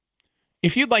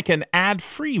If you'd like an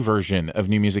ad-free version of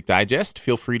New Music Digest,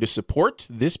 feel free to support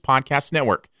this podcast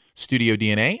network, Studio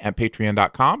DNA, at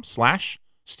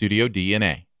patreon.com/Studio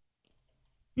DNA.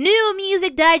 New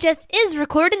Music Digest is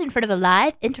recorded in front of a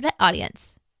live internet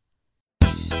audience.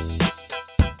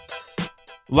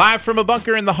 Live from a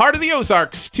bunker in the heart of the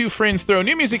Ozarks, two friends throw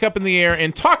new music up in the air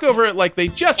and talk over it like they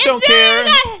just don't care.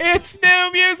 It's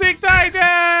New Music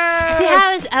Digest! See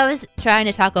how I was trying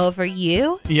to talk over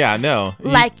you? Yeah, no.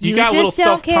 Like you got just a little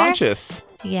don't care? self-conscious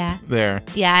Yeah. there.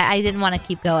 Yeah, I didn't want to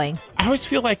keep going. I always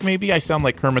feel like maybe I sound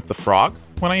like Kermit the Frog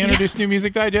when I introduce New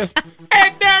Music Digest.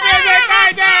 It's New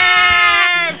Music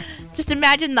Digest! Just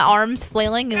imagine the arms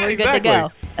flailing and we're good to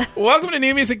go. Welcome to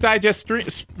New Music Digest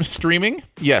streaming.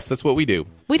 Yes, that's what we do.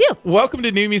 We do. Welcome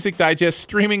to New Music Digest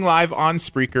streaming live on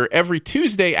Spreaker every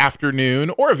Tuesday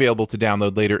afternoon or available to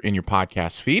download later in your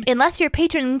podcast feed. Unless you're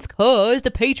patrons, because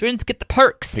the patrons get the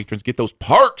perks. Patrons get those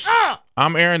perks.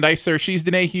 I'm Aaron Dicer. She's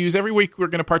Danae Hughes. Every week we're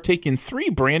going to partake in 3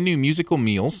 brand new musical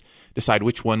meals, decide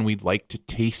which one we'd like to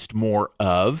taste more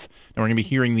of. And we're going to be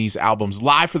hearing these albums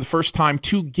live for the first time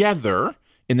together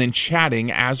and then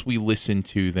chatting as we listen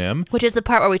to them. Which is the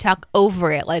part where we talk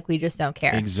over it like we just don't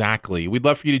care. Exactly. We'd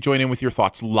love for you to join in with your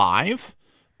thoughts live.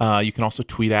 You can also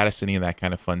tweet at us, any of that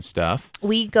kind of fun stuff.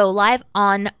 We go live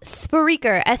on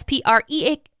Spreaker,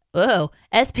 S-P-R-E-A-K-E-R,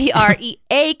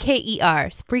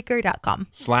 Spreaker.com.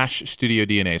 /Studio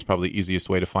DNA is probably the easiest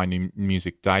way to find New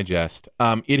Music Digest.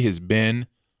 It has been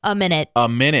a minute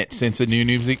since a new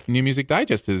Music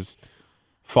Digest has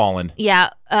fallen. Yeah.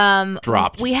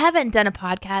 Dropped. We haven't done a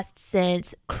podcast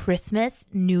since Christmas,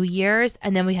 New Year's,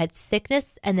 and then we had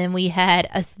sickness, and then we had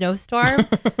a snowstorm.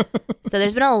 So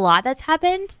there's been a lot that's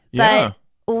happened. Yeah.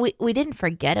 But we didn't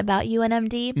forget about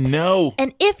UNMD. No.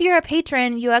 And if you're a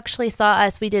patron, you actually saw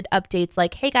us. We did updates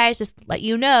like, hey guys, just let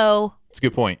you know. It's a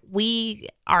good point. We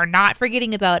are not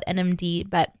forgetting about NMD,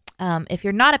 but if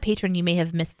you're not a patron, you may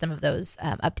have missed some of those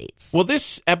updates. Well,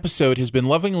 this episode has been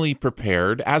lovingly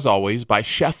prepared, as always, by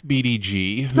Chef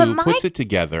BDG, who puts it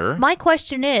together. My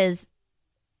question is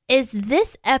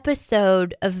this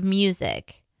episode of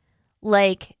music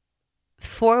like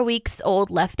 4 weeks old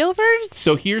leftovers?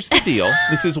 So here's the deal.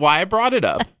 This is why I brought it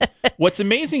up. What's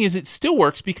amazing is it still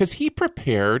works because he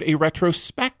prepared a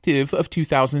retrospective of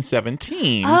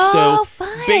 2017. Oh, so fun.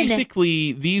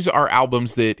 Basically, these are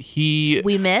albums that we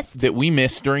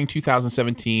missed during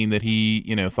 2017 that he,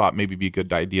 thought maybe be a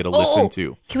good idea to listen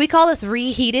to. Can we call this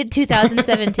reheated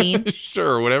 2017?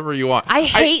 Sure, whatever you want. I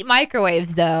hate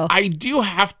microwaves, though. I do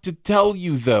have to tell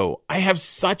you, though, I have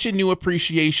such a new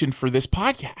appreciation for this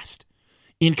podcast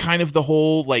in kind of the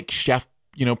whole chef,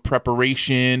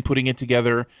 preparation, putting it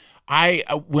together.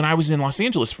 When I was in Los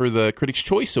Angeles for the Critics'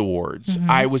 Choice Awards,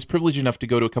 I was privileged enough to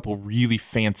go to a couple really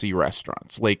fancy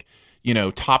restaurants,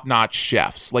 top-notch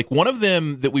chefs. Like one of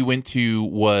them that we went to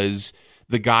was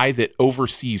the guy that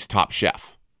oversees Top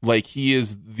Chef. He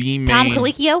is the main... Tom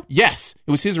Colicchio? Yes.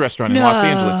 It was his restaurant in Los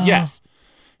Angeles. Yes.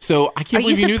 So I can't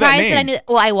believe you knew that name. Are you surprised that I knew?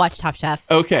 Well, I watch Top Chef.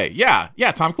 Okay. Yeah.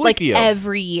 Yeah. Tom Colicchio.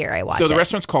 Every year I watch it. So the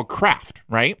restaurant's called Kraft,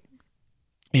 right?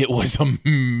 It was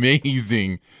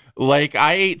amazing.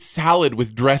 I ate salad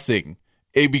with dressing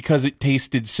because it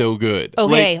tasted so good.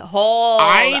 Okay, hold on.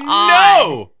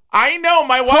 I know.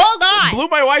 My wife blew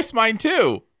my wife's mind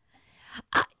too.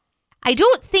 I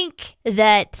don't think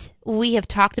that we have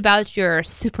talked about your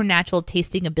supernatural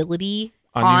tasting ability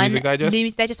on New Music Digest? New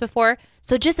Music Digest before.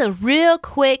 So just a real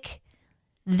quick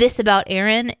this about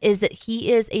Aaron is that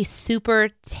he is a super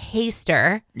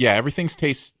taster. Yeah, everything's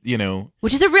taste,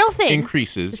 which is a real thing.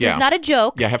 Increases. This is not a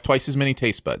joke. Yeah, I have twice as many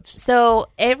taste buds.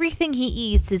 So everything he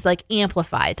eats is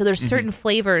amplified. So there's certain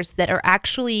flavors that are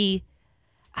actually,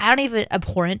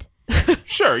 abhorrent.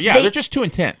 Sure, yeah, they're just too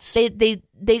intense. They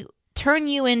turn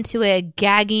you into a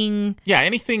gagging... Yeah,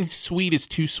 anything sweet is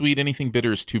too sweet. Anything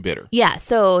bitter is too bitter. Yeah,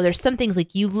 so there's some things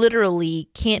you literally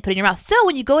can't put in your mouth. So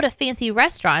when you go to fancy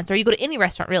restaurants, or you go to any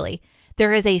restaurant really,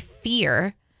 there is a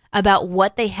fear about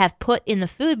what they have put in the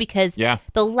food because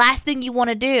the last thing you want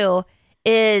to do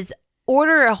is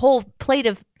order a whole plate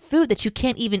of food that you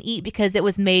can't even eat because it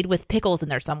was made with pickles in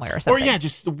there somewhere or something. Or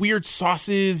just the weird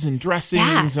sauces and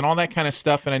dressings and all that kind of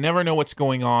stuff, and I never know what's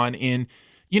going on in...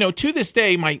 to this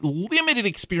day, my limited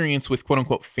experience with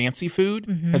quote-unquote fancy food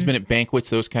has been at banquets,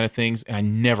 those kind of things, and I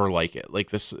never like it.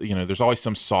 There's always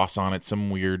some sauce on it, some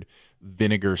weird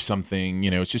vinegar something,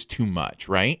 it's just too much,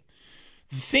 right?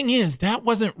 The thing is, that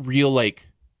wasn't real,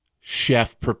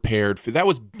 chef prepared food. That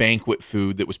was banquet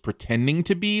food that was pretending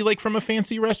to be, from a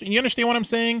fancy restaurant. You understand what I'm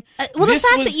saying? The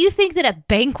fact that you think that a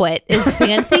banquet is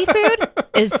fancy food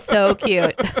is so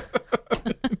cute.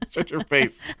 Shut your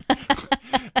face.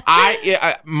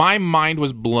 My mind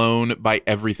was blown by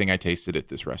everything I tasted at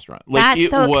this restaurant. Like, That's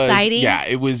so was, exciting. Yeah,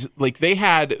 it was like they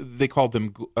called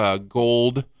them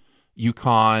Gold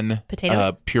Yukon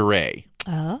potatoes puree.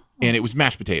 Oh. And it was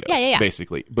mashed potatoes, yeah.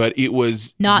 basically. But it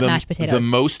was not mashed potatoes. The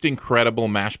most incredible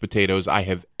mashed potatoes I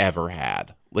have ever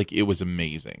had. Like, it was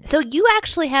amazing. So you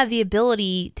actually have the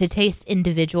ability to taste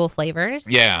individual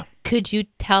flavors? Yeah. Could you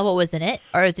tell what was in it?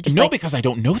 Or is it just because I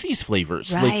don't know these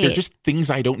flavors. Right. Like, they're just things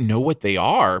I don't know what they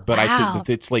are. But wow.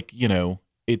 It's like,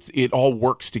 it all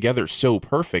works together so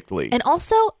perfectly. And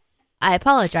also, I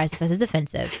apologize if this is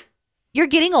offensive. You're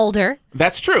getting older.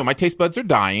 That's true. My taste buds are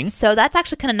dying. So that's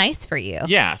actually kind of nice for you.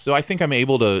 Yeah. So I think I'm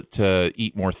able to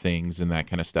eat more things and that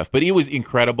kind of stuff. But it was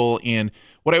incredible. And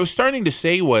what I was starting to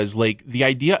say was, like, the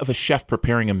idea of a chef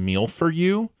preparing a meal for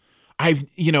you, I've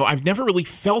never really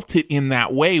felt it in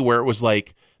that way, where it was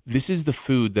like, this is the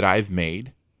food that I've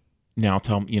made. Now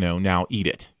now eat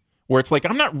it. Where it's like,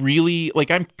 I'm not really,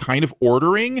 like, I'm kind of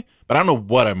ordering, but I don't know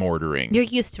what I'm ordering. You're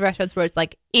used to restaurants where it's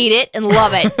like, eat it and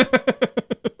love it.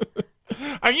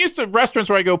 I'm used to restaurants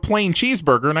where I go plain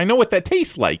cheeseburger and I know what that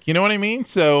tastes like. You know what I mean?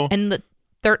 So, and the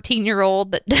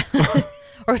 13-year-old that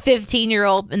or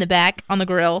 15-year-old in the back on the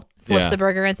grill flips the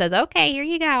burger and says, "Okay, here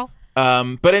you go."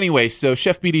 But anyway, so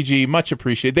Chef BDG, much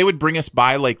appreciated. They would bring us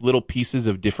by like little pieces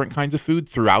of different kinds of food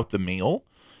throughout the meal.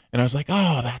 And I was like,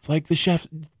 oh, that's like the chef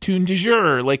tune du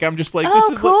jour. Like, I'm just like, this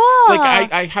is cool. like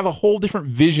I have a whole different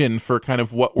vision for kind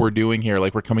of what we're doing here.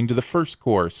 Like, we're coming to the first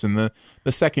course and the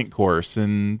second course.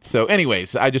 And so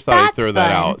anyways, I just thought I'd throw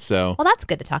that out. So, well, that's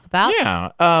good to talk about.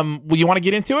 Yeah. Well, you want to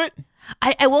get into it?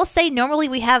 I will say, normally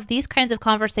we have these kinds of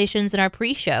conversations in our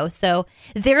pre-show. So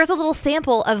there's a little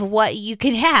sample of what you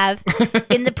can have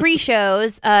in the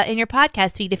pre-shows in your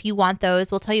podcast feed. If you want those,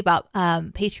 we'll tell you about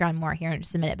Patreon more here in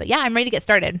just a minute. But yeah, I'm ready to get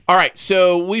started. All right.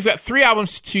 So we've got 3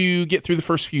 albums to get through the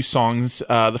first few songs.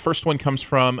 The first one comes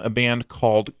from a band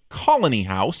called Colony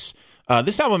House.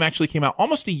 This album actually came out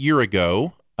almost a year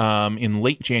ago, in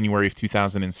late January of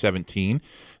 2017.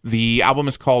 The album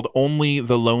is called Only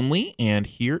the Lonely, and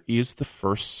here is the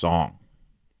first song.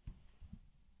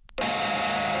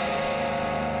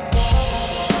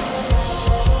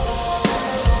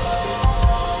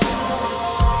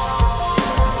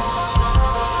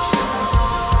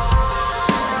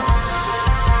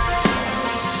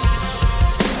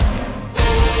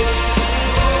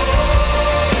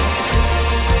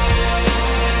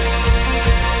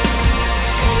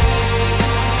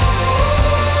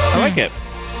 I like it.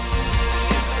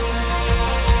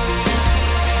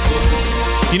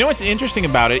 You know what's interesting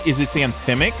about it is it's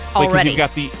anthemic. Like, because you've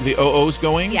got the OOs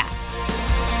going. Yeah.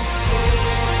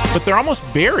 But they're almost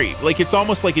buried. Like, it's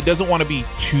almost like it doesn't want to be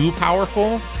too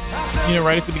powerful,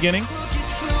 right at the beginning.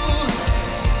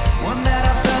 One that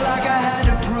I felt like I had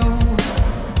to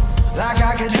prove, like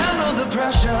I could handle the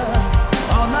pressure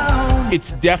on my own.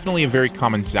 It's definitely a very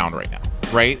common sound right now,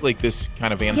 right? Like this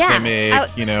kind of anthemic,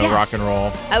 rock and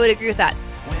roll. I would agree with that.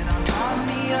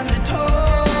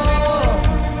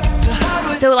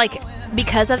 So, like,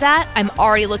 because of that, I'm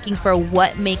already looking for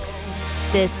what makes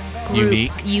this group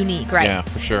unique, right? Yeah,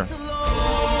 for sure.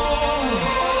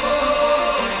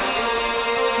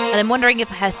 And I'm wondering if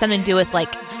it has something to do with,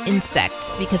 like,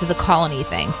 insects because of the colony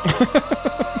thing.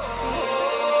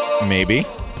 Maybe.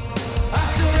 I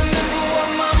still remember what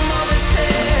my mother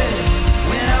said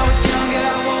when I was younger,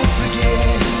 I won't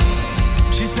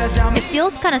forget. She sat down. It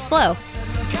feels kind of slow.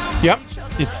 Yep.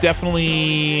 It's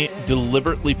definitely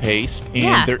deliberately paced,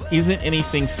 and there isn't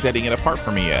anything setting it apart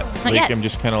for me yet. Not yet. I'm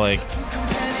just kind of like...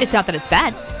 It's not that it's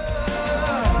bad.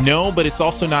 No, but it's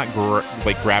also not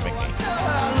grabbing me.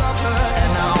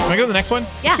 Can I go to the next one?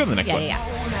 Yeah. Let's go to the next one. Yeah.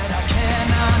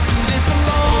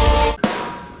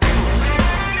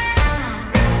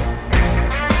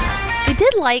 I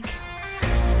did like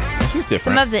This is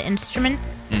different. some of the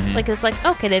instruments. Like, it's like,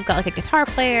 okay, they've got like a guitar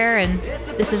player, and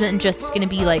this isn't just going to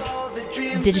be like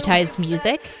digitized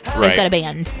music. Right. They've got a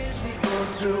band.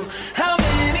 How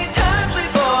many times we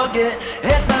forget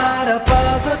it's not a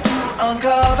puzzle to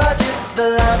uncover, just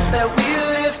the life that we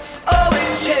live,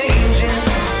 always changing.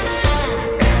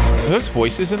 Are those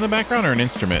voices in the background or an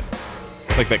instrument?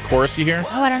 Like that chorus you hear?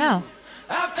 Oh, I don't know.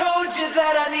 I've told you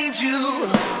that I need you.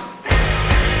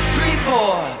 3,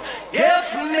 4. Give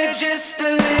me just a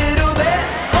little bit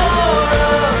more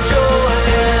of joy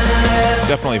and less.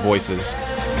 Definitely voices.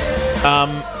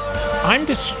 I'm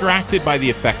distracted by the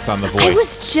effects on the voice. I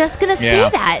was just going to say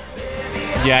that.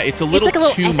 Yeah, it's a little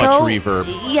too much reverb.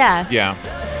 Yeah. Yeah.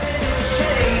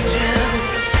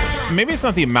 Maybe it's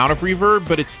not the amount of reverb,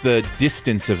 but it's the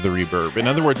distance of the reverb. In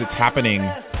other words, it's happening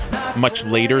much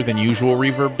later than usual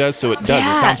reverb does. So it does.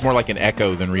 It sounds more like an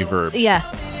echo than reverb. Yeah.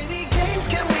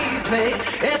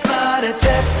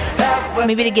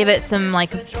 Maybe to give it some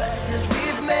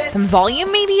some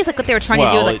volume, maybe is like what they were trying to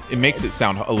do. Well, it makes it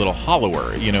sound a little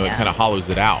hollower. You know, it kind of hollows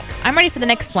it out. I'm ready for the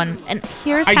next one, and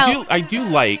here's how I do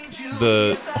like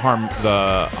the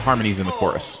harmonies in the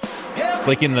chorus,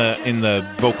 like in the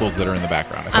vocals that are in the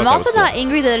background. I'm also not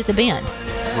angry that it's a band,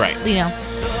 right? You know,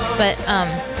 but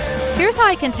here's how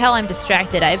I can tell I'm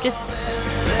distracted. I've just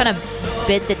kind of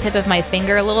bit the tip of my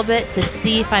finger a little bit to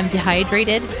see if I'm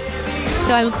dehydrated.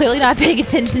 So I'm clearly not paying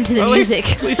attention to the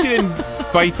music. At least you didn't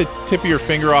bite the tip of your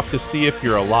finger off to see if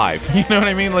you're alive. You know what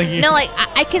I mean? No,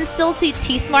 I can still see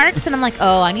teeth marks, and I'm like,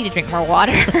 oh, I need to drink more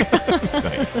water.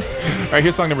 Nice. All right,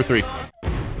 here's song number 3.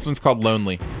 This one's called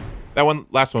Lonely.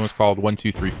 Last one was called 1,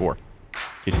 2, 3, 4. In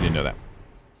case you didn't know that.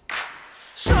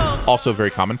 Also a very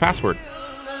common password.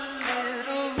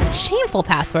 It's a shameful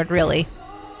password, really.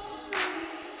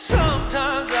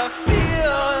 Sometimes I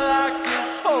feel like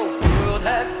this whole world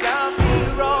has got me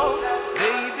wrong.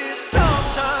 Baby,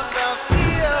 sometimes I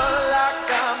feel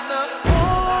like I'm the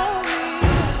only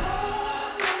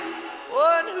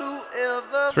one who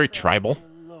ever. It's very tribal.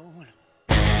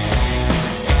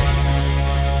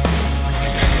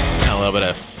 A little bit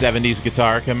of 70s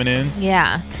guitar coming in.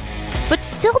 Yeah. But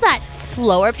still that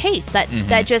slower pace. That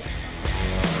just...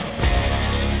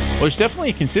 Well, there's definitely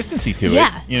a consistency to it.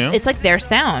 Yeah. You know? It's like their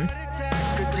sound.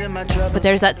 But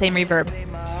there's that same reverb.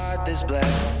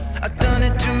 I've done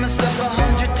it to myself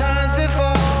 100 times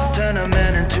before. Turn a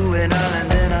man into an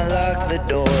island, then I lock the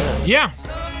door. Yeah.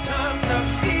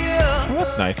 Well,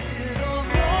 that's nice.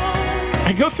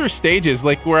 I go through stages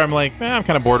like where I'm like, I'm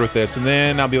kind of bored with this, and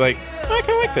then I'll be like, I kind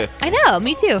of like this. I know,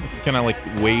 me too. It's kind of like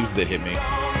waves that hit me.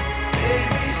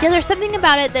 Yeah, there's something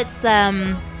about it that's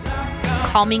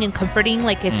calming and comforting.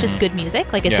 Like it's just good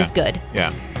music. Like it's just good.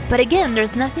 Yeah. But again,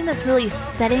 there's nothing that's really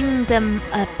setting them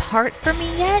apart for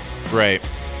me yet. Right.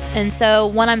 And so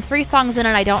when I'm 3 songs in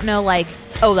and I don't know, like,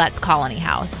 oh, that's Colony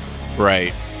House.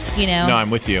 Right. You know? No, I'm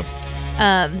with you.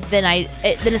 Then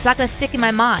it's not going to stick in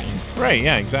my mind. Right.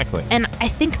 Yeah, exactly. And I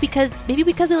think because we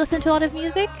listen to a lot of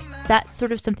music, that's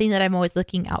sort of something that I'm always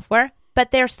looking out for.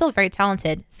 But they're still very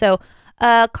talented. So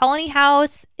Colony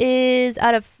House is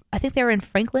out of, I think they were in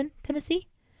Franklin, Tennessee.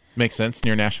 Makes sense,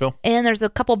 near Nashville. And there's a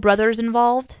couple brothers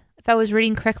involved, if I was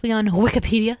reading correctly on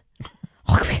Wikipedia.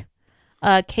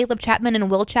 Caleb Chapman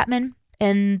and Will Chapman.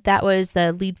 And that was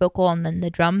the lead vocal and then the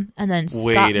drum. And then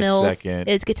Scott Mills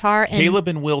is guitar. Caleb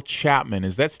and Will Chapman.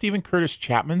 Is that Stephen Curtis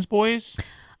Chapman's boys?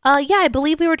 Yeah, I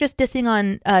believe we were just dissing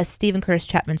on Stephen Curtis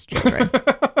Chapman's children.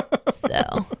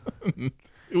 So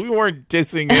we weren't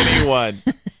dissing anyone.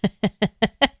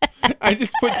 I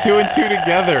just put 2 and 2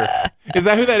 together. Is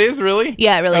that who that is, really?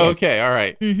 Yeah, it really is. Okay, all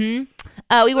right.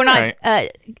 Mm-hmm. We were not...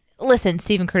 listen,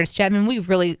 Stephen Curtis Chapman, we're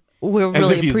really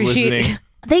appreciate...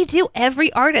 They do.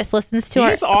 Every artist listens to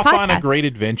He's off on a great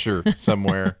adventure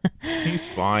somewhere. He's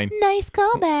fine. Nice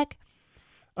callback.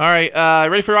 All right,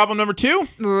 ready for album number 2?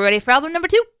 Ready for album number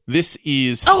 2? This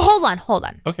is... Oh, hold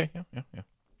on. Okay, yeah.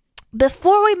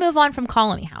 Before we move on from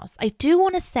Colony House, I do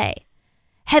want to say,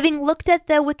 having looked at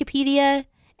the Wikipedia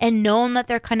and known that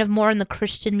they're kind of more in the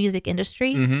Christian music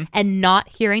industry and not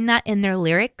hearing that in their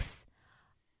lyrics,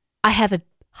 I have a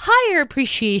higher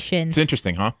appreciation. It's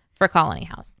interesting, huh? For Colony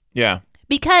House. Yeah.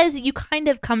 Because you kind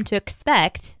of come to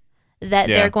expect that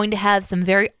they're going to have some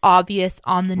very obvious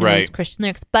on-the-nose Christian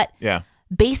lyrics. But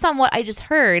based on what I just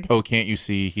heard... Oh, can't you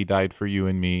see he died for you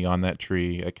and me on that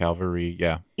tree at Calvary?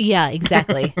 Yeah. Yeah,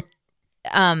 exactly.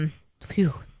 That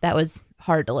was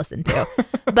hard to listen to.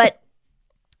 But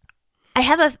I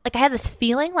have this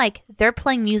feeling like they're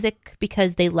playing music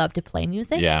because they love to play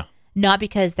music. Yeah. Not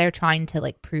because they're trying to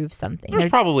like prove something. There's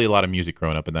probably a lot of music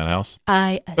growing up in that house.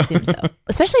 I assume so.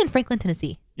 Especially in Franklin,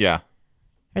 Tennessee. Yeah.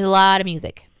 There's a lot of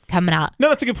music coming out. No,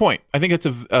 that's a good point. I think it's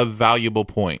a valuable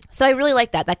point. So I really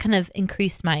like that. That kind of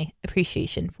increased my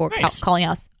appreciation for Colony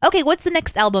House. Okay, what's the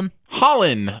next album?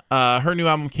 Holland. Her new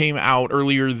album came out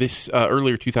earlier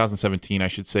 2017, I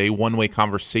should say. One Way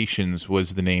Conversations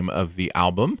was the name of the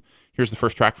album. Here's the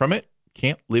first track from it.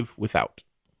 Can't Live Without.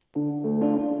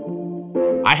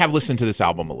 I have listened to this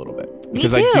album a little bit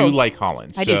because I do like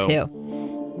Holland. I do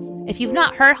too. If you've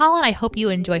not heard Holland, I hope you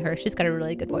enjoy her. She's got a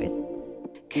really good voice.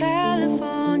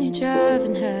 California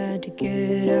driving had to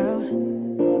get out.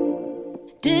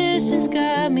 Distance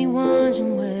got me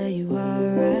wondering where you are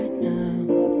right now.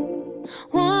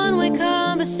 One-way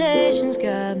conversations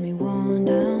got me worn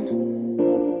down.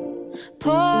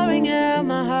 Pouring out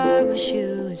my heart, wish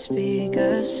you would speak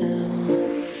a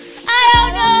sound. I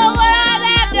don't know what I'm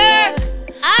after.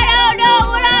 I don't know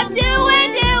what I'm doing.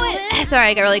 sorry.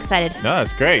 I got really excited. No,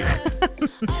 that's great.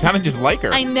 You sounded just like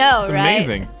her. I know, it's right?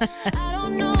 Amazing.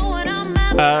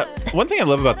 One thing I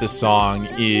love about this song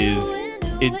is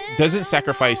it doesn't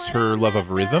sacrifice her love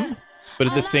of rhythm, but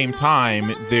at the same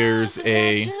time, there's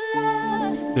a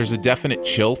definite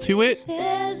chill to it.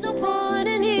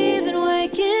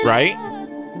 Right?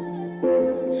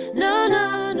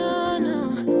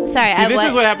 Sorry, See, this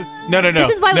is what happens. No. This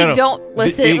is why we don't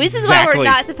listen. This is why we're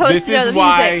not supposed to know the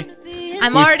music.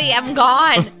 I'm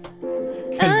gone.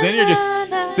 Because then you're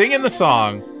just singing the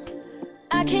song.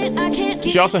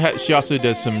 She also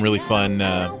does some really fun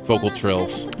vocal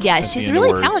trills. Yeah, she's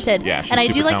really talented. Yeah, she's and I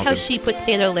do like talented. how she puts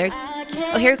together lyrics.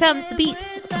 Oh, here comes the beat.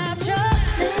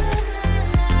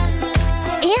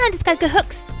 And it's got good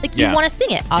hooks. Like, you want to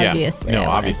sing it, obviously. Yeah. No,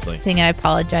 obviously. Sing it, I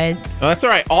apologize. No, that's all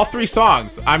right. All 3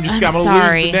 songs. I'm going to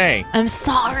lose the day. I'm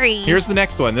sorry. Here's the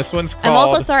next one. This one's called... I'm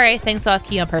also sorry I sang so off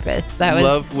key on purpose. That was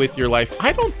Love With Your Life.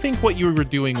 I don't think what you were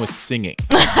doing was singing.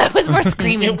 It was more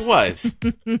screaming. It was.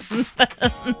 There's only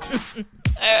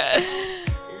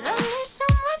so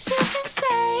much you can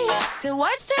say to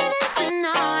words turn into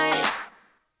noise.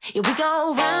 Here we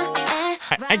go round and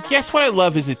I guess what I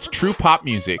love is it's true pop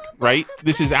music, right?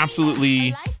 This is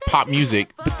absolutely pop music,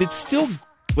 but it's still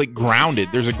like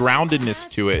grounded. There's a groundedness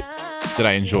to it that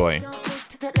I enjoy. Don't look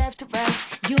to the left or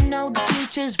right. You know the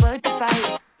future's worth the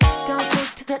fight. Don't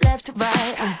look to the left or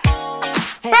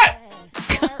right.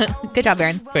 Good job,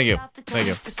 Aaron. Thank you.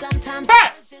 Sometimes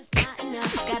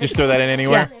Just throw that in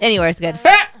anywhere. Yeah, anywhere is good.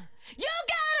 you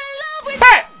gotta love with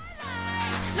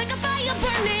like a fire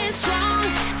burning strong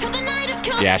till the night is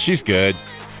come. Yeah, she's good.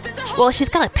 Well, she's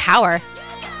got like power.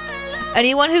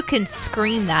 Anyone who can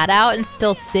scream that out and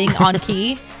still sing on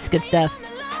key, it's good stuff.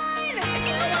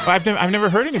 Well, I've never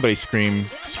heard anybody scream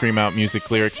out music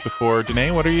lyrics before.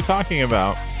 Danae, what are you talking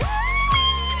about?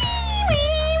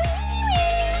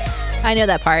 I know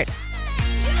that part.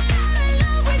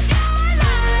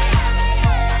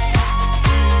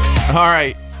 All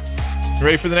right. You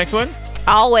ready for the next one?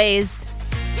 Always.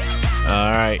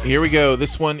 All right, here we go.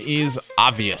 This one is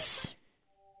Obvious.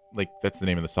 Like, that's the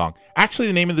name of the song. Actually,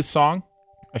 the name of the song,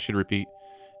 I should repeat,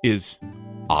 is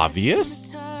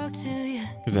Obvious?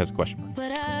 Because it has a question mark.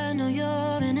 But I know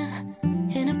you're in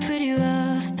a pretty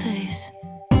rough place.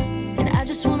 And I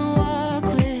just wanna walk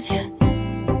with you.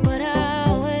 But I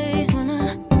always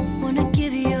wanna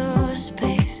give you your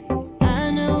space.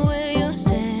 I know where you're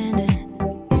standing.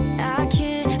 I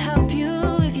can't help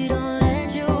you if you don't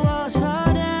let your walls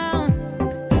fall down.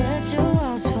 Let your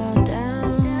walls fall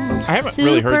down. I haven't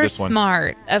really heard this one. Super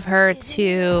smart of her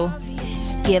to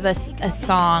give us a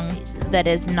song that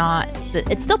is not...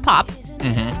 It's still pop,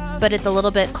 but it's a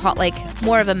little bit like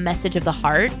more of a message of the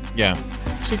heart. Yeah.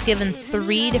 She's given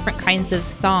 3 different kinds of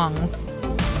songs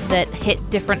that hit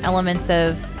different elements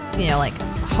of, like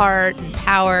heart and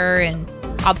power and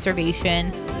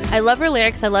observation. I love her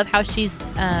lyrics. I love how she's,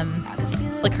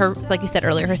 like you said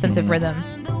earlier, her sense of rhythm.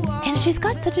 And she's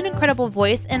got such an incredible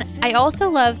voice. And I also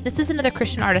love, this is another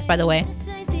Christian artist, by the way,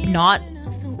 not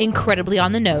incredibly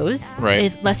on the nose,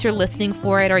 right? Unless you're listening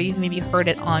for it or you've maybe heard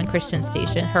it on Christian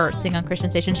station, her sing on Christian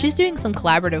station. She's doing some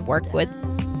collaborative work with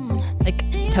like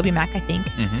Toby Mac, I think,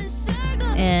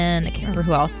 and I can't remember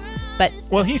who else. But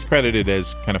well, he's credited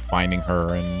as kind of finding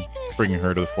her and bringing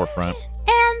her to the forefront.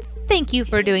 And thank you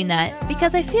for doing that,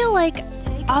 because I feel like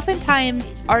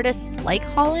oftentimes artists like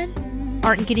Holland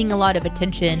aren't getting a lot of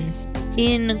attention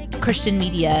in Christian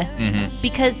media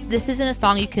because this isn't a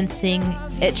song you can sing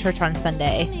at church on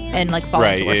Sunday and like fall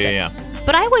into worship. Yeah.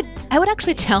 But I would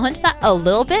actually challenge that a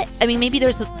little bit. I mean, maybe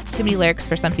there's too many lyrics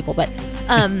for some people, but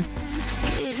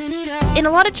in a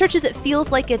lot of churches it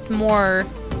feels like it's more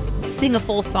sing a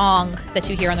full song that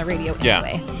you hear on the radio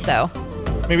anyway. Yeah. So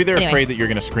maybe they're afraid that you're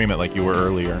going to scream it like you were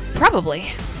earlier. Probably. I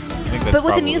think that's but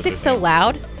with the music so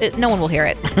loud, no one will hear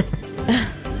it.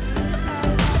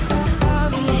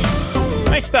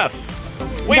 Nice stuff.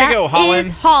 Way to go, Holland.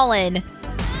 Is Holland.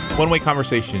 One Way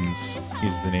Conversations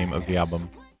is the name of the album.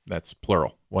 That's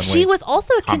plural. She was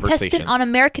also a contestant on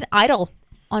American Idol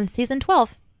on season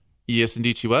 12. Yes,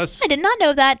 indeed she was. I did not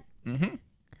know that.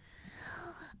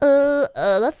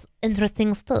 That's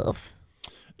interesting stuff.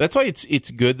 That's why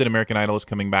it's good that American Idol is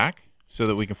coming back, so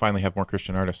that we can finally have more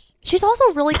Christian artists. She's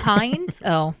also really kind.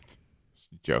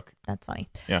 Joke. That's funny.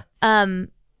 Yeah.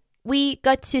 We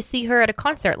got to see her at a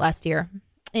concert last year,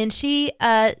 and she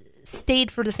stayed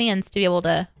for the fans to be able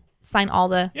to sign all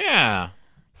the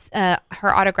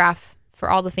her autograph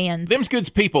for all the fans. Them's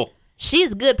good people.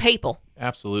 She's good people.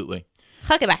 Absolutely.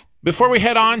 Okay, bye. Before we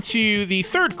head on to the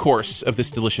third course of this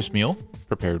delicious meal,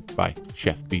 prepared by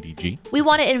Chef BDG. We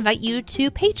want to invite you to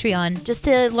Patreon just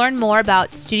to learn more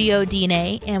about Studio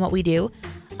DNA and what we do.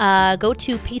 Go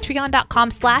to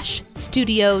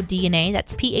patreon.com/Studio DNA.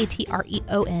 That's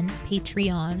Patreon,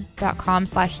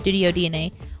 patreon.com/Studio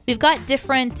DNA. We've got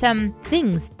different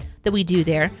things that we do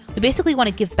there. We basically want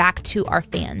to give back to our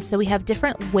fans. So we have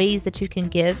different ways that you can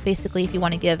give. Basically, if you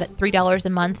want to give at $3 a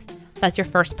month, that's your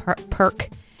first perk.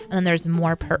 And then there's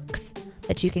more perks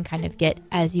that you can kind of get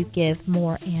as you give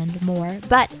more and more.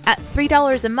 But at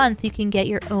 $3 a month, you can get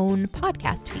your own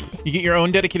podcast feed. You get your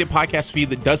own dedicated podcast feed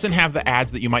that doesn't have the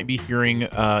ads that you might be hearing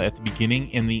at the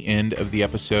beginning and the end of the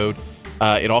episode.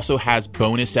 It also has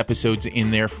bonus episodes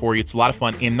in there for you. It's a lot of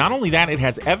fun. And not only that, it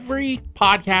has every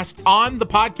podcast on the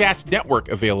podcast network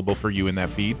available for you in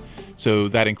that feed. So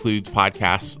that includes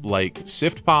podcasts like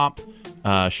Sift Pop,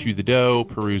 Shoe the Dough,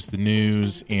 Peruse the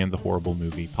News, and the Horrible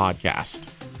Movie Podcast.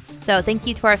 So thank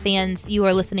you to our fans. You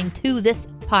are listening to this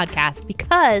podcast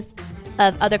because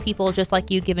of other people just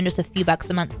like you giving just a few bucks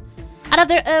a month out of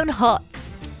their own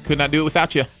hearts. Could not do it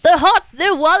without you. Their hearts,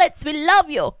 their wallets. We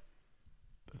love you.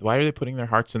 Why are they putting their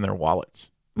hearts in their wallets?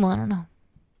 Well, I don't know.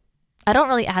 I don't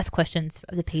really ask questions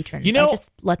of the patrons. You know, I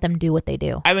just let them do what they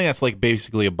do. I think that's like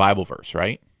basically a Bible verse,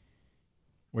 right?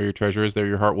 Where your treasure is, there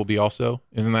your heart will be also.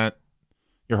 Isn't that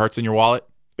your heart's in your wallet?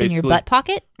 Basically? In your butt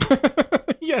pocket?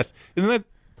 Yes. Isn't that?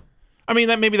 I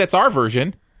mean, maybe that's our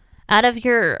version. Out of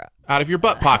your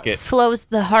butt pocket flows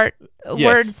the heart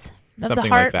words of something the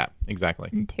heart. like that. Exactly.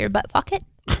 Into your butt pocket.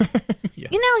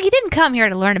 Yes. You know, you didn't come here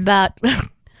to learn about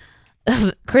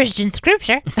Christian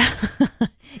scripture.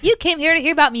 You came here to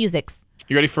hear about musics.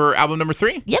 You ready for album number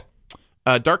 3? Yep.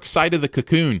 Dark Side of the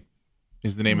Cocoon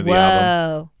is the name of the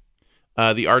album.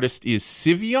 The artist is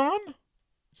Sivion.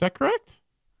 Is that correct?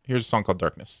 Here's a song called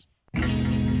Darkness.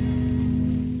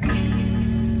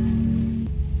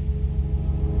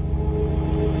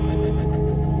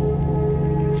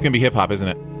 It's going to be hip-hop, isn't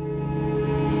it?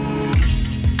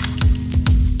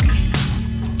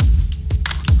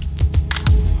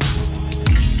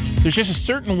 There's just a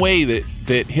certain way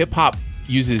that hip-hop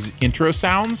uses intro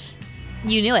sounds.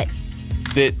 You knew it.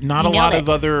 That not a lot of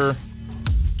other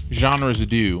genres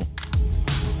do.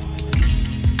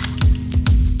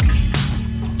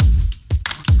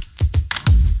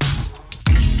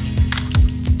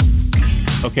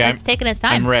 Okay, It's taking its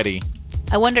time. I'm ready.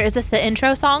 I wonder, is this the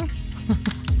intro song?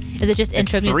 Is it just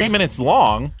intro It's music? 3 minutes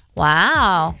long.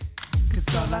 Wow.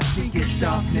 All I see is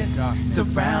darkness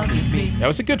surrounding me. That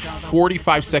was a good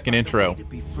 45-second intro.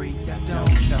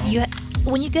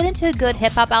 When you get into a good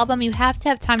hip hop album, you have to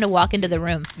have time to walk into the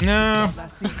room. No.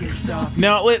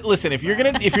 Listen. If you're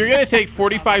gonna take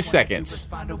 45 seconds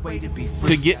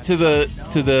to get to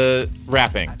the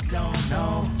rapping,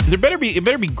 it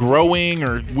better be growing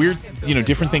or weird,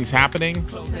 different things happening.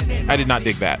 I did not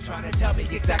dig that. Trying to tell me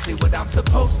exactly what I'm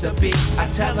supposed to be. I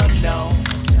tell them no.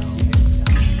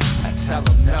 I tell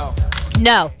them no.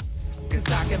 No. Cause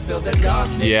I can feel the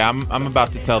darkness. Yeah, I'm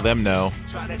about to tell them no.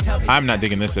 I'm not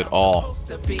digging this at all.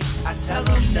 I tell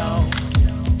them no.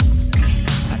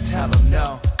 I tell them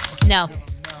no. No.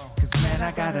 Cause man,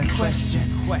 I got a question.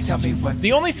 Tell me what.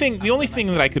 The only thing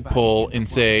that I could pull and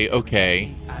say,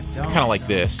 okay, I kind of like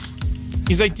this,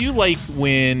 is I do like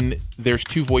when there's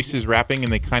two voices rapping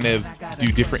and they kind of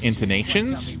do different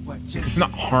intonations. It's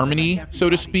not harmony, so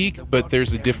to speak, but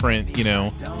there's a different,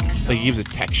 like it gives a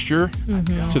texture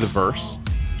to the verse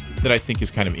that I think is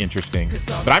kind of interesting.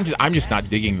 But I'm just not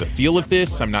digging the feel of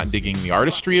this. I'm not digging the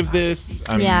artistry of this.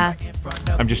 I'm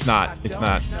just not. It's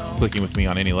not clicking with me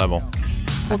on any level.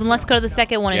 Well, then let's go to the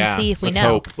second one and see if we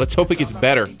know. Let's hope it gets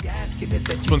better.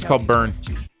 This one's called Burn.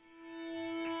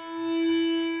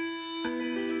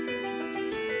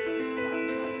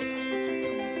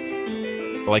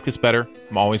 I like this better.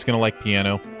 I'm always going to like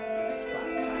piano.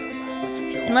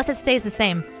 Unless it stays the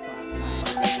same.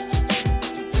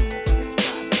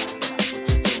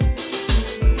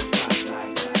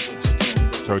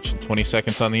 Approaching 20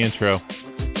 seconds on the intro.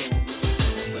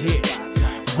 Yeah.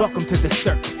 Welcome to the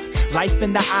circus. Life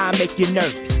in the eye make you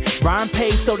nervous. Rhyme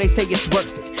pays, so they say it's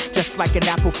worth it. Just like an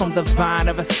apple from the vine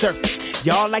of a serpent.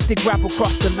 Y'all like to grapple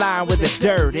across the line where the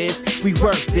dirt is. We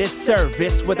work this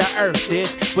service where the earth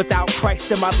is. Without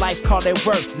Christ in my life, call it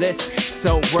worthless.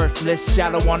 So worthless,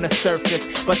 shallow on the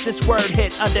surface. But this word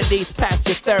hit underneath past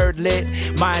your third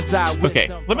lid. Mind's eye. Okay,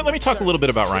 let me talk a little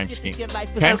bit about rhyme scheme.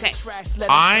 Okay.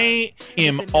 I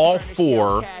am all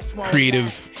for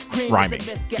creative rhyming.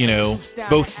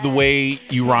 Both the way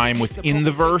you rhyme within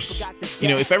the verse.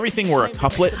 If everything were a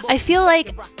couplet. I feel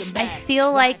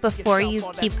like before you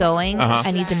keep going, I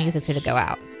need the music to go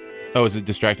out. Oh, is it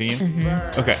distracting you?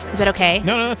 Mm-hmm. Okay. Is that okay?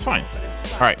 No, that's fine.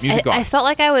 right, music on. I felt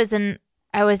like I was in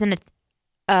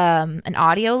an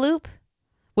audio loop,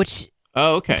 which.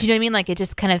 Oh, okay. Do you know what I mean? Like it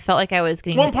just kind of felt like I was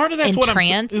getting part of that's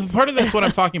entranced. part of that's what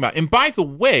I'm talking about. And by the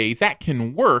way, that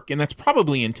can work, and that's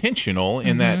probably intentional.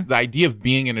 In that the idea of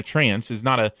being in a trance is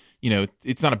not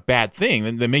it's not a bad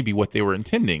thing. That may be what they were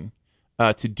intending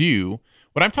to do.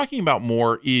 What I'm talking about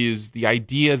more is the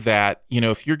idea that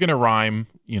if you're going to rhyme,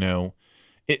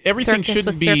 everything Circus shouldn't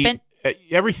with be serpent?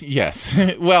 everything. Yes,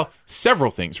 well, several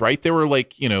things, right? There were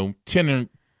 10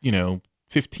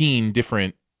 15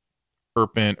 different.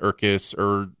 Erpent, Urcus,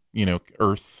 or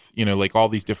Earth, like all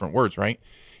these different words, right?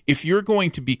 If you're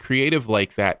going to be creative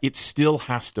like that, it still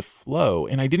has to flow.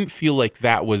 And I didn't feel like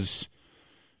that was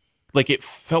it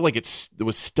felt like it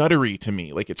was stuttery to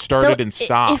me, like it started and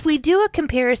stopped. If we do a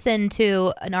comparison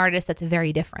to an artist that's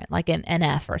very different, like an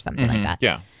NF or something like that,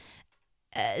 yeah,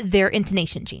 their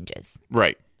intonation changes,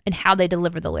 right, and how they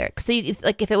deliver the lyrics. So,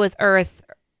 if it was Earth,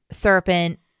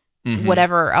 Serpent.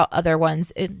 Whatever other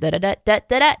ones, like even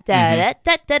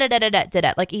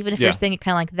if you're saying it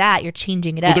kind of like that, you're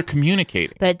changing it up. Well, they're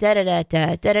communicating. But when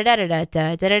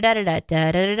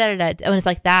it's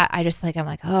like that, I'm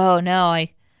like, oh no,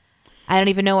 I don't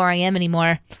even know where I am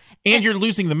anymore. And you're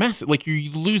losing the message. Like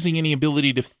you're losing any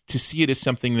ability to see it as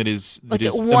something that is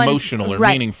emotional or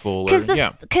meaningful.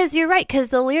 Because you're right. Because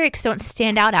the lyrics don't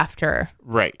stand out after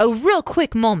a real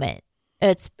quick moment.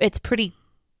 It's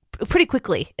pretty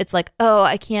quickly. It's like, oh,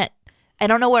 I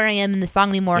don't know where I am in the song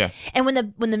anymore. Yeah. And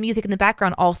when the music in the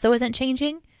background also isn't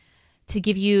changing to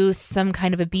give you some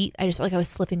kind of a beat, I just felt like I was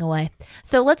slipping away.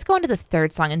 So let's go into the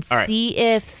third song and see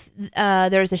if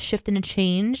there's a shift and a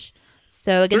change.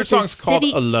 So again, third song's called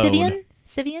Alone.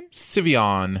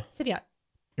 Sivion.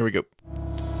 Here we go.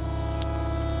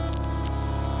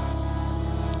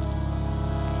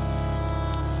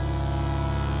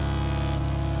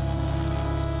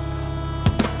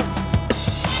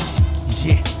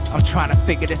 Yeah, I'm trying to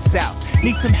figure this out.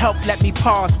 Need some help, let me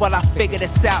pause while I figure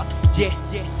this out. Yeah,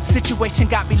 situation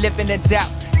got me living in doubt.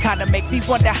 Kinda make me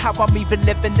wonder how I'm even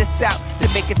living this out. To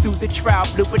make it through the trial,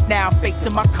 blew it now,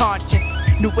 facing my conscience.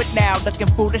 Knew it now, looking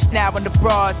foolish now in the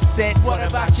broad sense. What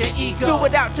about your ego? Threw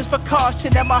it out just for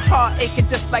caution, and my heart aching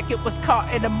just like it was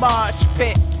caught in a mosh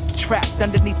pit. Trapped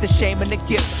underneath the shame and the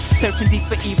guilt, searching deep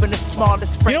for even the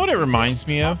smallest friend. You know what it reminds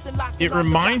me of? It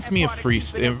reminds me of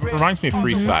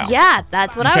freestyle. Yeah,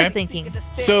 that's what I was thinking.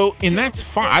 So, and that's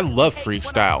fine. I love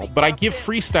freestyle, but I give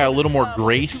freestyle a little more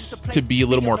grace to be a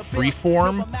little more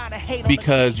freeform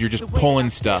because you're just pulling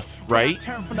stuff, right?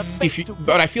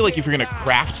 But I feel like if you're gonna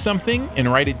craft something and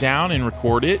write it down and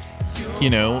record it,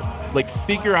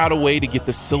 figure out a way to get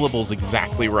the syllables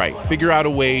exactly right. Figure out a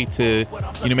way to,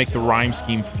 make the rhyme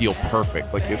scheme feel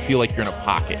perfect. Like you feel like you're in a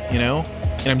pocket, And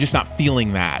I'm just not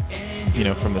feeling that,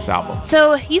 from this album.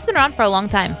 So he's been around for a long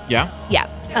time. Yeah? Yeah.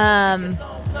 I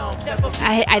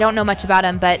don't know much about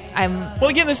him, but Well,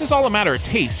 again, this is all a matter of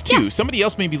taste, too. Yeah. Somebody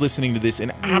else may be listening to this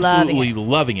and absolutely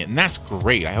loving it, and that's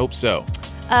great. I hope so.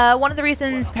 One of the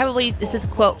reasons, probably, this is a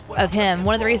quote of him,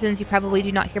 one of the reasons you probably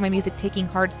do not hear my music taking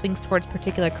hard swings towards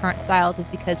particular current styles is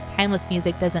because timeless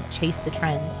music doesn't chase the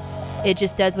trends. It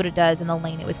just does what it does in the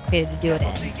lane it was created to do it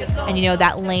in. And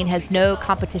that lane has no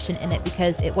competition in it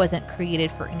because it wasn't created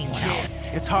for anyone else.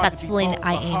 That's the lane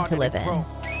I aim to live in.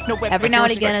 Every now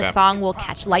and again, a song will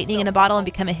catch lightning in a bottle and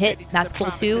become a hit. That's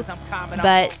cool too.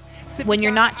 But when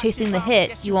you're not chasing the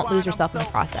hit, you won't lose yourself in the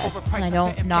process. And I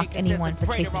don't knock anyone for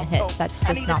chasing hits. That's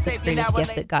just not the creative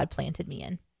gift that God planted me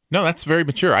in. No, that's very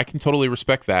mature. I can totally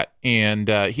respect that. And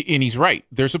he's right.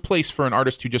 There's a place for an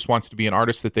artist who just wants to be an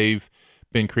artist that they've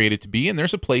been created to be. And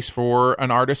there's a place for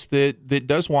an artist that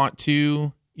does want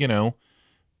to,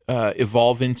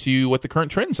 evolve into what the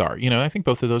current trends are. I think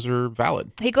both of those are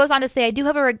valid. He goes on to say, I do,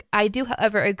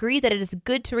 however, agree that it is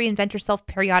good to reinvent yourself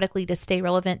periodically to stay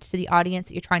relevant to the audience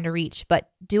that you're trying to reach, but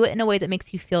do it in a way that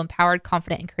makes you feel empowered,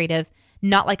 confident, and creative,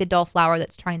 not like a dull flower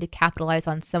that's trying to capitalize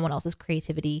on someone else's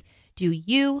creativity. Do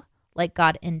you like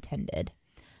God intended?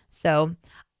 So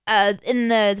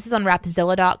this is on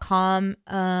Rapzilla.com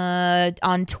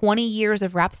on 20 years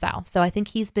of rap style. So I think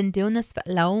he's been doing this for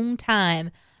a long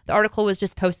time. The article was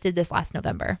just posted this last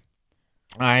November.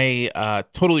 I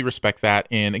totally respect that.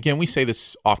 And again, we say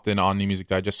this often on New Music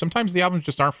Digest. Sometimes the albums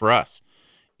just aren't for us,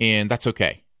 and that's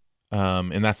okay.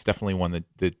 And that's definitely one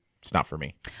that's not for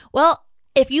me. Well,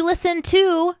 if you listen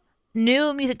to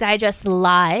New Music Digest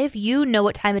live, you know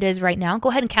what time it is right now. Go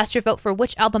ahead and cast your vote for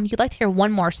which album you'd like to hear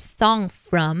one more song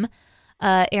from.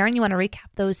 Aaron, you want to recap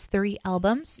those 3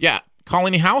 albums? Yeah.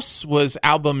 Colony House was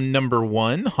album number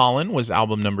 1. Holland was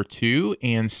album number 2.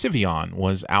 And Sivion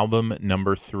was album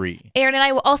number 3. Aaron and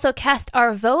I will also cast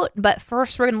our vote, but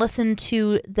first we're going to listen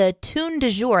to the tune du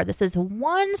jour. This is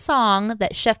one song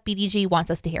that Chef BDG wants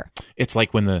us to hear. It's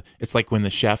like when the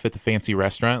chef at the fancy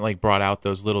restaurant like brought out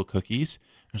those little cookies.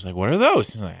 I was like, what are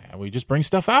those? Like, we just bring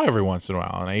stuff out every once in a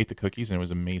while. And I ate the cookies and it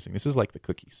was amazing. This is like the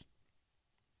cookies.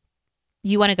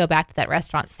 You want to go back to that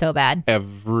restaurant so bad.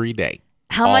 Every day.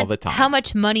 All the time. How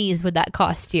much monies would that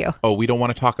cost you? Oh, we don't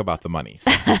want to talk about the monies.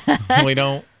 we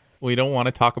don't want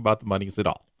to talk about the monies at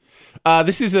all.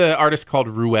 This is an artist called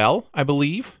Ruel, I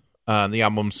believe. The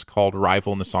album's called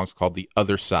Rival and the song's called The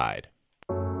Other Side.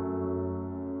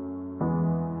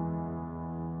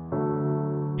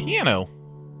 Piano.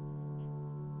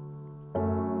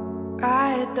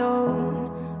 I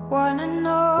don't wanna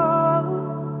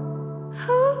know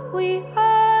who we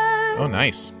are. Oh,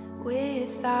 nice.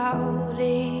 Without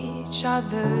each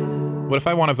other. What if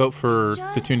I want to vote for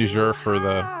the tune du jour for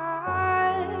the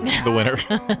winner? It's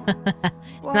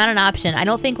not an option. I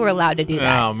don't think we're allowed to do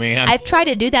that. Oh, man. I've tried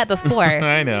to do that before.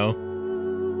 I know.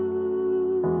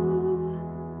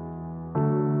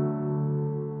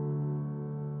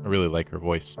 I really like her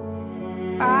voice.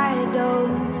 I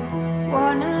don't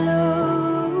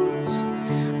wanna lose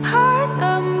part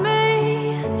of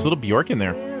me. There's a little Bjork in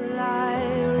there.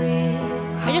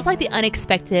 I just like the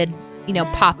unexpected,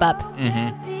 pop up.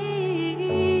 Mm-hmm.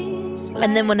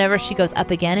 And then whenever she goes up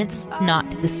again, it's not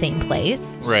to the same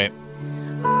place. Right.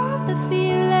 All the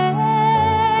feelings.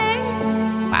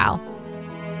 Wow.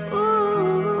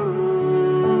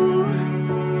 Ooh.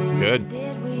 It's good.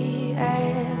 Did we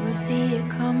ever see it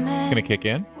coming? It's going to kick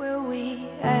in. Will we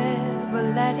ever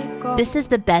let it go? This is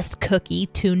the best cookie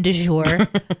tune du jour.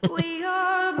 We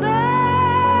are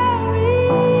buried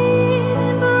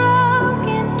in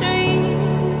broken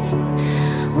dreams.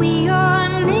 We are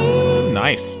This is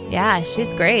nice. Yeah,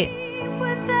 she's great.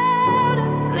 without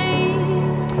a plea.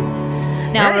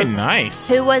 Now, Very nice.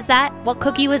 who was that? What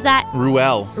cookie was that?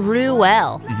 Ruel.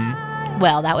 Ruel. Mm-hmm.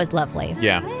 Well, that was lovely.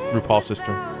 Yeah. RuPaul's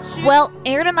sister. Well,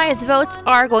 Aaron and I's votes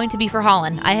are going to be for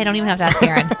Holland. I don't even have to ask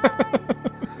Aaron.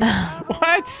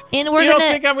 What? And you don't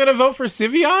think I'm going to vote for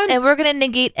Sivion? And we're going to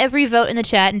negate every vote in the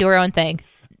chat and do our own thing.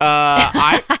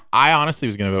 I honestly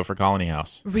was going to vote for Colony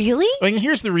House. Really? I mean,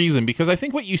 here's the reason, because I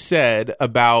think what you said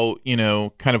about,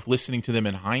 kind of listening to them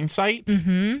in hindsight,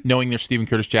 knowing they're Stephen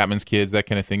Curtis Chapman's kids, that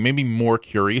kind of thing, made me more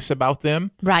curious about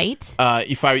them. Right.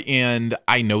 And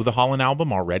I know the Holland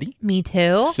album already. Me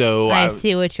too. So I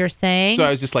see what you're saying. So I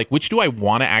was just like, which do I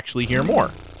want to actually hear more?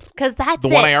 Because that's the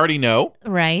one I already know,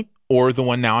 right? Or the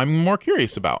one now I'm more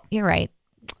curious about? You're right.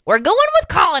 We're going with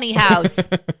Colony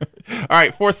House. All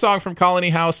right, fourth song from Colony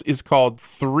House is called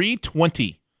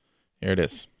 320. Here it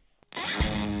is.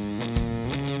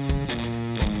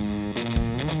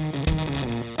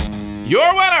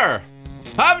 Your winner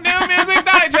of New Music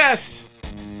Digest,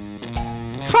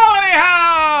 Colony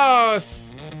House.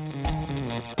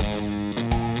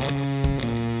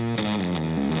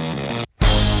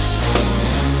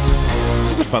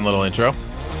 It's a fun little intro.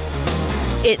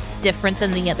 It's different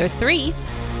than the other three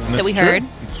that we true. heard.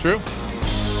 It's true.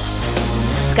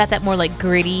 It's got that more like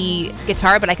gritty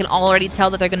guitar, but I can already tell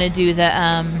that they're going to do the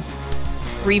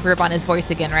reverb on his voice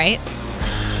again, right?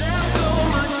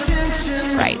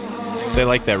 Right. They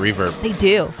like that reverb. They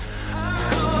do.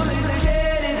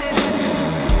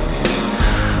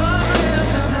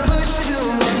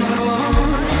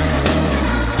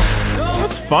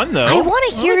 It's fun though. I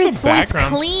want to hear like his the voice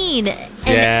background. clean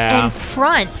and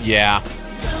front. Yeah.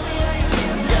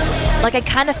 Like I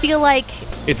kind of feel like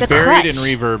It's the buried crutch. in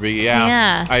reverby. Yeah.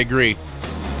 Yeah. I agree.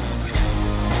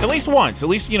 At least once. At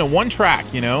least, one track,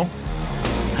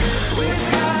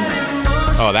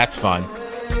 Oh, that's fun.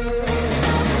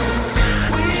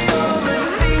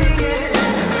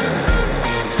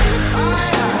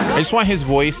 I just want his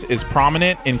voice as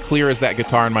prominent and clear as that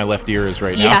guitar in my left ear is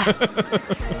right now. Yeah.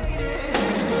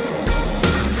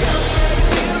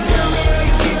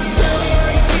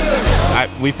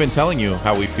 We've been telling you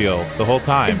how we feel the whole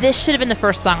time. This should have been the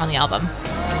first song on the album.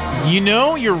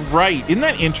 You're right. Isn't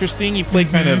that interesting? You play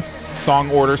kind of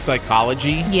song order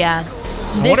psychology. Yeah.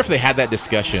 I wonder if they had that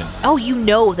discussion.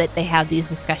 Oh, that they have these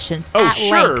discussions. Oh, at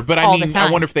sure. length But all I the mean, time.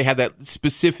 I wonder if they had that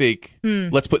specific,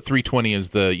 let's put 320 as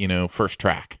the, first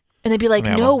track. And they'd be like,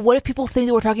 Yeah, no, well. what if people think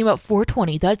that we're talking about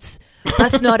 420? That's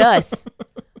not us.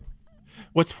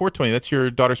 What's 420? That's your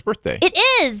daughter's birthday. It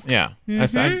is. Yeah.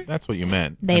 That's what you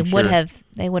meant. They I'm would sure. have.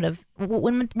 They would have.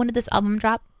 When did this album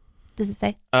drop? Does it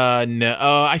say? No.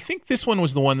 I think this one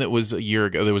was the one that was a year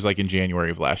ago. That was like in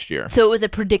January of last year. So it was a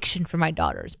prediction for my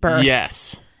daughter's birth.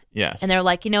 Yes. Yes. And they're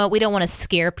like, you know what? We don't want to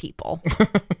scare people.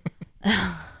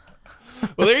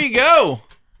 Well, there you go.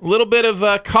 A little bit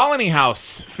of Colony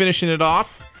House finishing it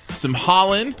off. Some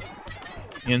Holland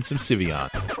and some Sivian.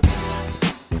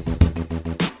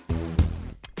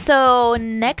 So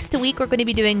next week, we're going to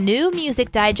be doing new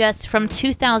music digest from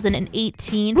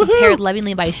 2018, prepared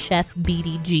lovingly by Chef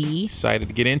BDG. Excited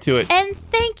to get into it. And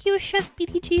thank you, Chef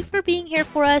BDG, for being here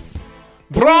for us.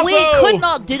 Bravo! We could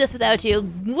not do this without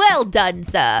you. Well done,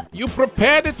 sir. You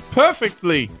prepared it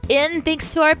perfectly. And thanks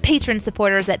to our patron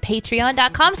supporters at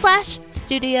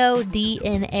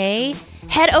patreon.com/StudioDNA.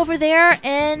 Head over there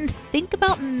and think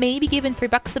about maybe giving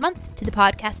 $3 a month to the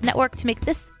podcast network to make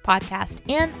this podcast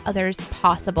and others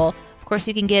possible. Of course,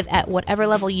 you can give at whatever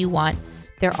level you want.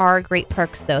 There are great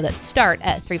perks, though, that start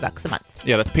at $3 a month.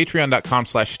 Yeah, that's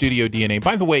patreon.com/StudioDNA.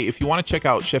 By the way, if you want to check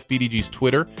out Chef BDG's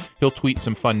Twitter, he'll tweet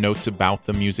some fun notes about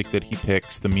the music that he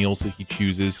picks, the meals that he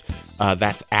chooses.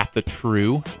 That's at The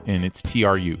True, and it's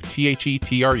TRU,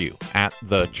 THETRU, at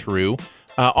The True.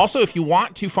 Also, if you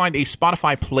want to find a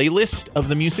Spotify playlist of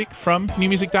the music from New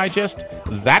Music Digest,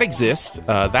 that exists.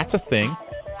 That's a thing.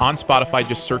 On Spotify,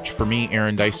 just search for me,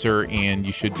 Aaron Dicer, and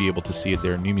you should be able to see it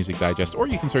there, New Music Digest. Or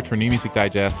you can search for New Music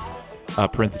Digest,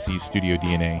 parentheses, Studio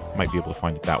DNA. Might be able to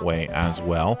find it that way as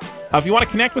well. If you want to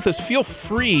connect with us, feel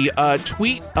free.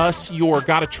 Tweet us your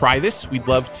Gotta Try This. We'd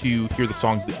love to hear the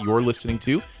songs that you're listening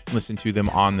to. Listen to them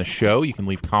on the show. You can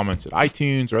leave comments at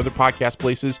iTunes or other podcast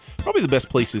places. Probably the best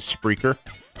place is Spreaker.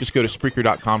 Just go to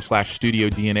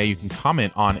Spreaker.com/StudioDNA. You can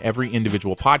comment on every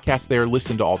individual podcast there.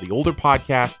 Listen to all the older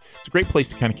podcasts. It's a great place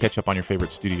to kind of catch up on your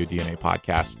favorite Studio DNA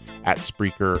podcasts at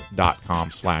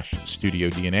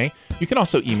Spreaker.com/StudioDNA. You can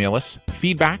also email us,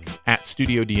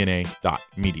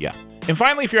 feedback@StudioDNA.media. And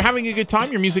finally, if you're having a good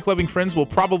time, your music-loving friends will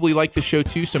probably like the show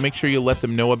too, so make sure you let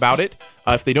them know about it.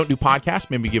 If they don't do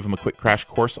podcasts, maybe give them a quick crash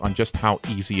course on just how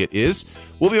easy it is.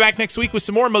 We'll be back next week with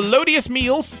some more melodious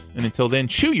meals. And until then,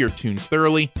 chew your tunes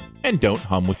thoroughly and don't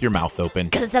hum with your mouth open.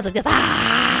 Because it sounds like this.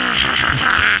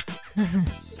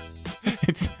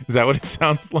 Is that what it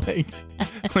sounds like?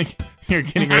 Like you're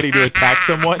getting ready to attack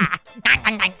someone?